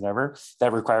spans than ever.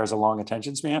 That requires a long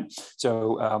attention span.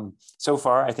 So so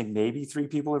far, I think maybe 3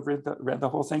 people have read the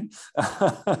whole thing.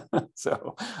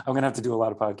 So I'm gonna have to do a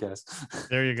lot of podcasts.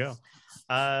 There you go.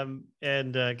 And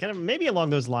kind of maybe along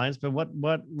those lines, but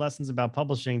what lessons about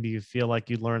publishing do you feel like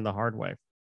you learned the hard way?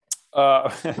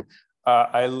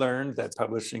 I learned that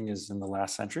publishing is in the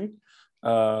last century.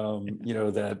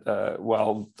 That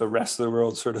while the rest of the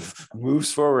world sort of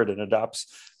moves forward and adopts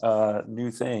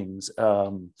new things,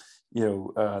 the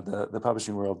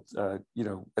publishing world,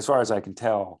 as far as I can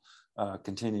tell,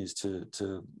 continues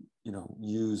to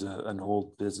use an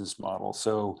old business model.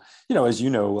 So, as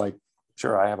like,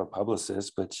 sure, I have a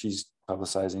publicist, but she's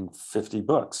publicizing 50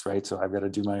 books, right? So I've got to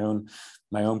do my own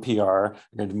PR,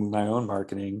 I've got to do my own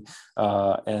marketing,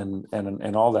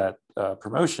 and all that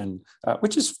promotion,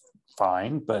 which is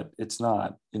fine, but it's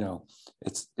not,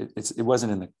 it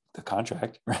wasn't in the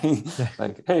contract, right?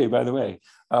 Like, hey, by the way,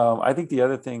 I think the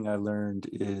other thing I learned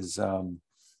is,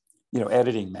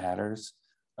 editing matters.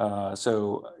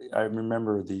 So I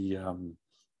remember and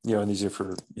these are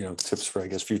for, tips for, I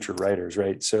guess, future writers,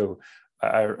 right? So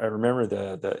I remember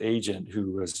the agent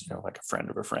who was, like a friend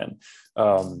of a friend,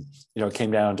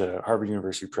 came down to Harvard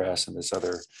University Press and this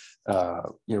other,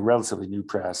 relatively new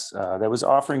press that was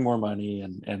offering more money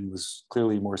and was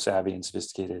clearly more savvy and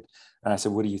sophisticated. And I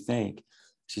said, what do you think?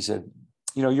 She said,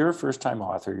 you're a first-time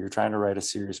author. You're trying to write a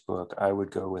serious book. I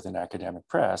would go with an academic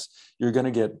press. You're going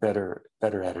to get better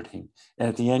editing. And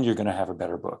at the end, you're going to have a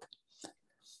better book.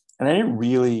 And I didn't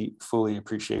really fully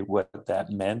appreciate what that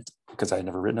meant because I had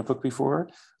never written a book before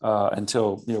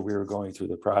until, we were going through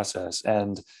the process.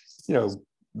 And,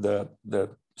 the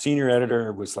senior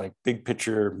editor was like, big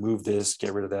picture, move this,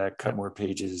 get rid of that, cut more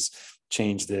pages,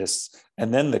 change this.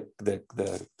 And then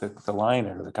the line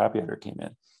editor, the copy editor came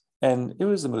in. And it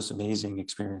was the most amazing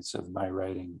experience of my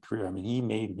writing career. I mean, he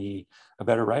made me a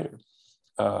better writer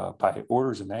by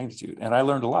orders of magnitude. And I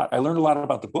learned a lot. I learned a lot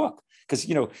about the book because,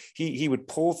 he would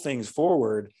pull things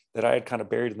forward that I had kind of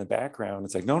buried in the background.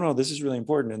 It's like, no, this is really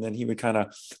important. And then he would kind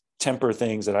of temper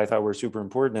things that I thought were super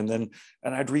important. And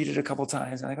I'd read it a couple of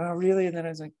times. I'm like, oh, really? And then I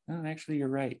was like, oh, actually, you're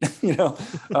right.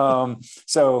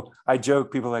 So I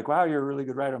joke, people are like, wow, you're a really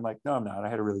good writer. I'm like, no, I'm not. I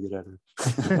had a really good editor.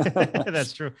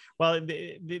 That's true. Well,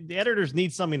 the editors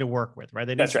need something to work with, right?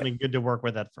 They need something good to work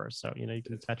with at first. So, you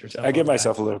can pat yourself. I give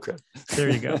myself a little credit. There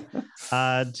you go.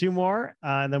 Two more,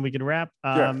 and then we can wrap.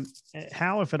 Sure.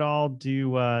 How, if at all,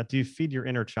 do you feed your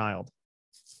inner child?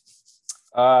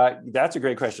 That's a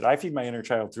great question. I feed my inner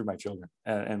child through my children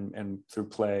and through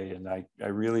play. And I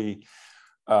really,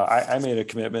 I made a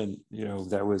commitment,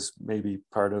 that was maybe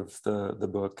part of the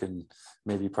book and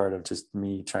maybe part of just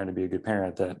me trying to be a good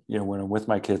parent, that, when I'm with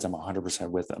my kids, I'm 100%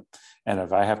 with them. And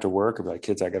if I have to work, I'll be like,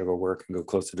 kids, I got to go work and go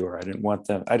close the door. I didn't want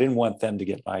them to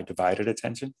get my divided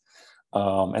attention.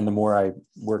 And the more I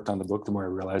worked on the book, the more I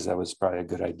realized that was probably a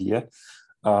good idea.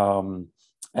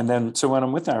 And then, so when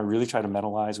I'm with them, I really try to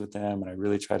mentalize with them, and I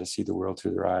really try to see the world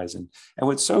through their eyes. And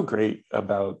what's so great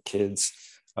about kids,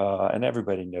 and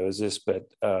everybody knows this,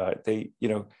 but they,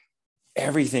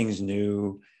 everything's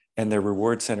new, and their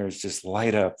reward centers just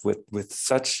light up with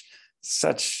such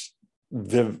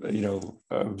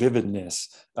vividness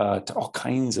to all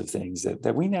kinds of things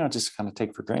that we now just kind of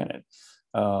take for granted.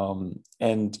 And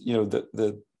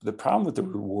the problem with the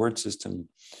reward system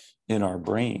in our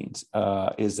brains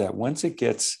is that once it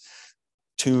gets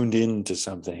tuned into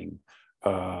something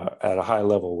at a high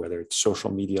level, whether it's social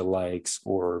media likes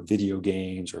or video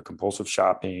games or compulsive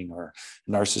shopping or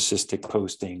narcissistic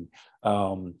posting,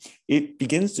 it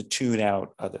begins to tune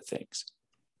out other things,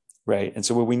 right? And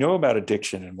so what we know about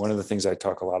addiction, and one of the things I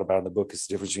talk a lot about in the book is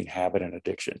the difference between habit and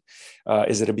addiction,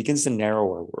 is that it begins to narrow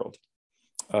our world.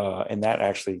 And that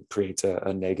actually creates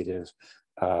a negative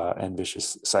and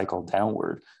vicious cycle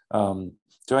downward.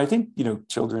 So I think,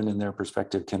 children in their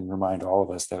perspective can remind all of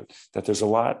us that there's a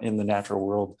lot in the natural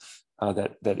world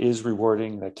that is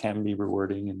rewarding, that can be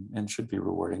rewarding and should be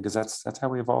rewarding, because that's how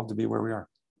we evolved to be where we are.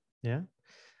 Yeah.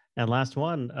 And last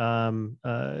one,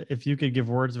 if you could give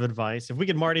words of advice, if we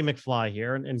could Marty McFly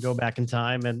here and go back in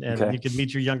time and you could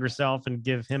meet your younger self and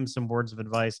give him some words of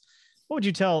advice, what would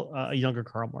you tell a younger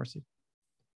Carl Marcy?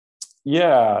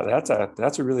 Yeah,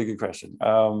 that's a really good question.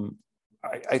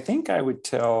 I think I would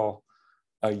tell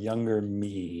a younger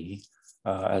me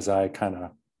as I kind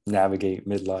of navigate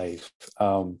midlife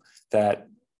that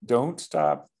don't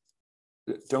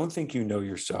think you know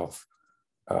yourself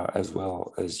as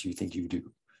well as you think you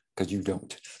do, because you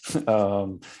don't.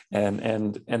 And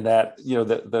that,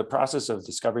 the process of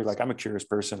discovery, like I'm a curious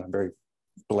person. I'm very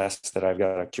blessed that I've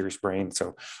got a curious brain.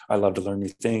 So I love to learn new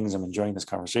things. I'm enjoying this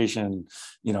conversation.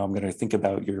 I'm going to think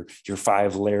about your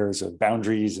 5 layers of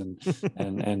boundaries and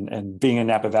being in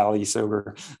Napa Valley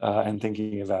sober and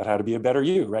thinking about how to be a better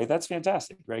you, right? That's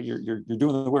fantastic, right? You're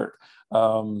doing the work.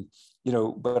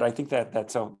 But I think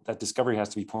that discovery has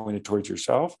to be pointed towards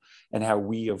yourself and how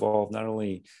we evolve, not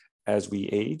only as we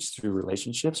age through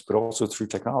relationships, but also through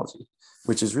technology,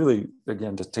 which is really,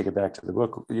 again, to take it back to the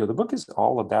book, the book is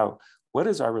all about what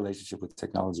is our relationship with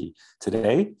technology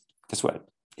today. Guess what?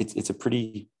 It's a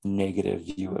pretty negative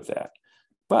view of that,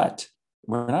 but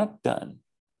we're not done,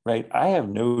 right? I have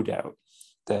no doubt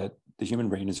that the human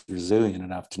brain is resilient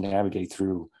enough to navigate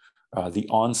through the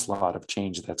onslaught of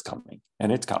change that's coming, and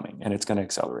it's coming, and it's going to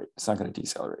accelerate. It's not going to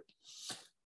decelerate.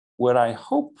 What I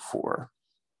hope for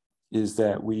is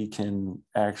that we can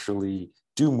actually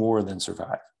do more than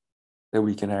survive, that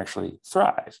we can actually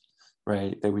thrive,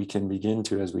 right? That we can begin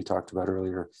to, as we talked about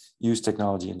earlier, use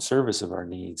technology in service of our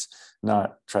needs,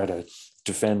 not try to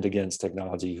defend against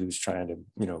technology who's trying to,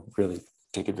 really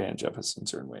take advantage of us in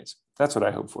certain ways. That's what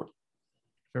I hope for.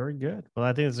 Very good. Well,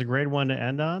 I think it's a great one to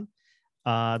end on.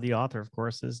 The author, of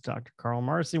course, is Dr. Carl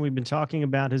Marcy. We've been talking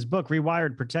about his book,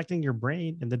 Rewired: Protecting Your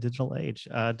Brain in the Digital Age.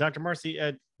 Dr. Marcy,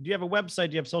 do you have a website?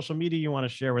 Do you have social media you want to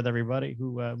share with everybody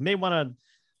who may want to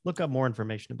look up more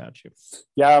information about you?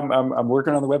 Yeah, I'm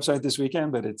working on the website this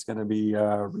weekend, but it's going to be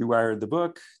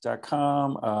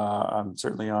rewiredthebook.com. I'm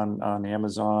certainly on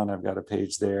Amazon. I've got a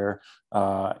page there.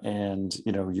 And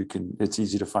it's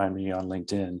easy to find me on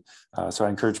LinkedIn. So I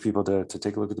encourage people to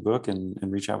take a look at the book and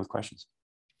reach out with questions.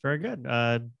 Very good.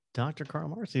 Dr. Carl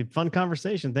Marcy, fun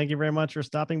conversation. Thank you very much for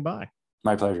stopping by.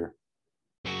 My pleasure.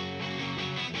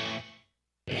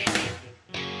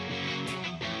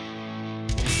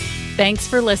 Thanks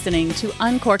for listening to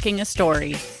Uncorking a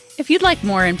Story. If you'd like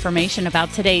more information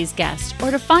about today's guest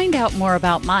or to find out more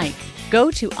about Mike, go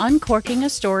to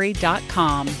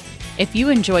uncorkingastory.com. If you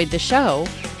enjoyed the show,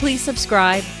 please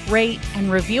subscribe, rate, and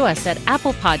review us at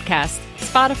Apple Podcasts,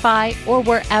 Spotify, or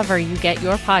wherever you get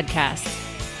your podcasts.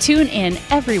 Tune in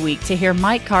every week to hear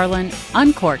Mike Carlin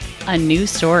uncork a new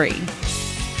story.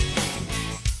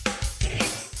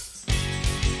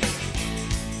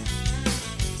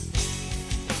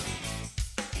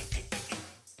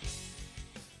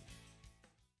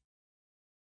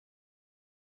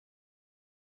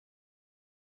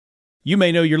 You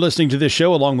may know you're listening to this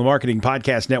show along the Marketing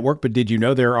Podcast Network, but did you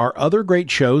know there are other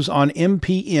great shows on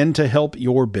MPN to help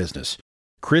your business?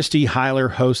 Christy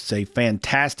Heiler hosts a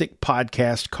fantastic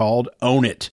podcast called Own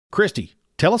It. Christy,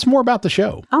 tell us more about the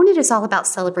show. Own It is all about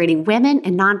celebrating women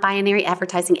and non-binary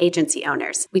advertising agency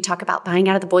owners. We talk about buying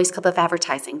out of the Boys Club of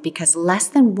Advertising because less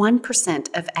than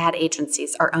 1% of ad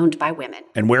agencies are owned by women.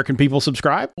 And where can people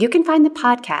subscribe? You can find the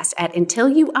podcast at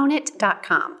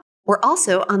untilyouownit.com. We're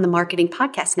also on the Marketing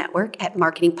Podcast Network at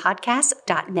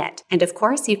marketingpodcast.net. And of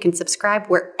course, you can subscribe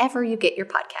wherever you get your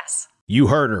podcasts. You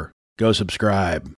heard her. Go subscribe.